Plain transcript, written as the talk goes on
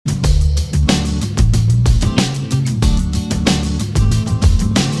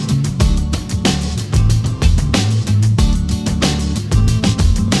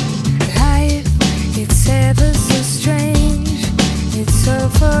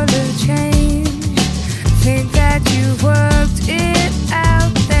all the change. Think that you've worked it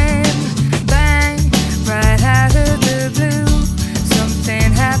out, then bang, right out of the blue,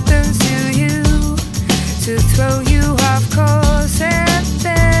 something happens to you to throw you